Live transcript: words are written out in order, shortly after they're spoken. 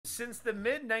Since the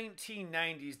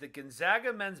mid-1990s, the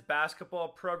Gonzaga men's basketball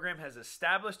program has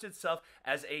established itself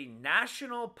as a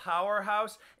national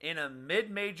powerhouse in a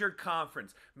mid-major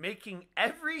conference, making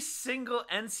every single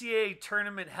NCAA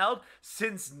tournament held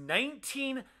since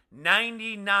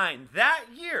 1999. That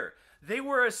year, they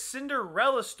were a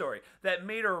Cinderella story that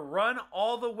made a run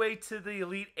all the way to the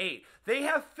Elite Eight. They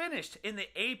have finished in the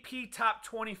AP Top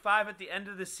 25 at the end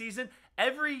of the season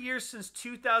every year since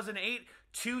 2008,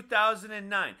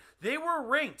 2009. They were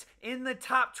ranked in the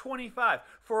top 25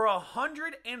 for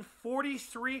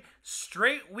 143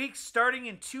 straight weeks starting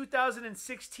in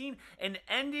 2016 and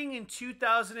ending in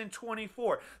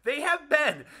 2024. They have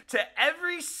been to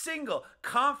every single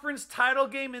conference title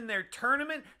game in their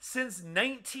tournament since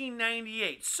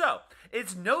 1998. So,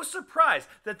 it's no surprise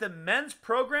that the men's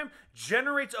program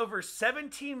generates over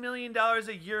 $17 million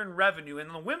a year in revenue. And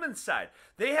on the women's side,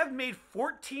 they have made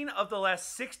 14 of the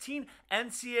last 16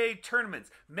 NCAA tournaments,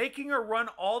 making a run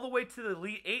all the way to the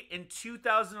Elite Eight in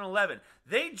 2011.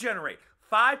 They generate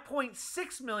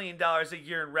 $5.6 million a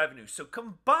year in revenue. So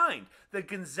combined, the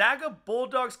Gonzaga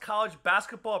Bulldogs college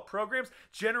basketball programs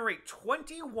generate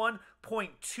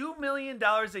 $21.2 million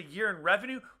a year in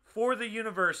revenue for the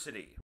university.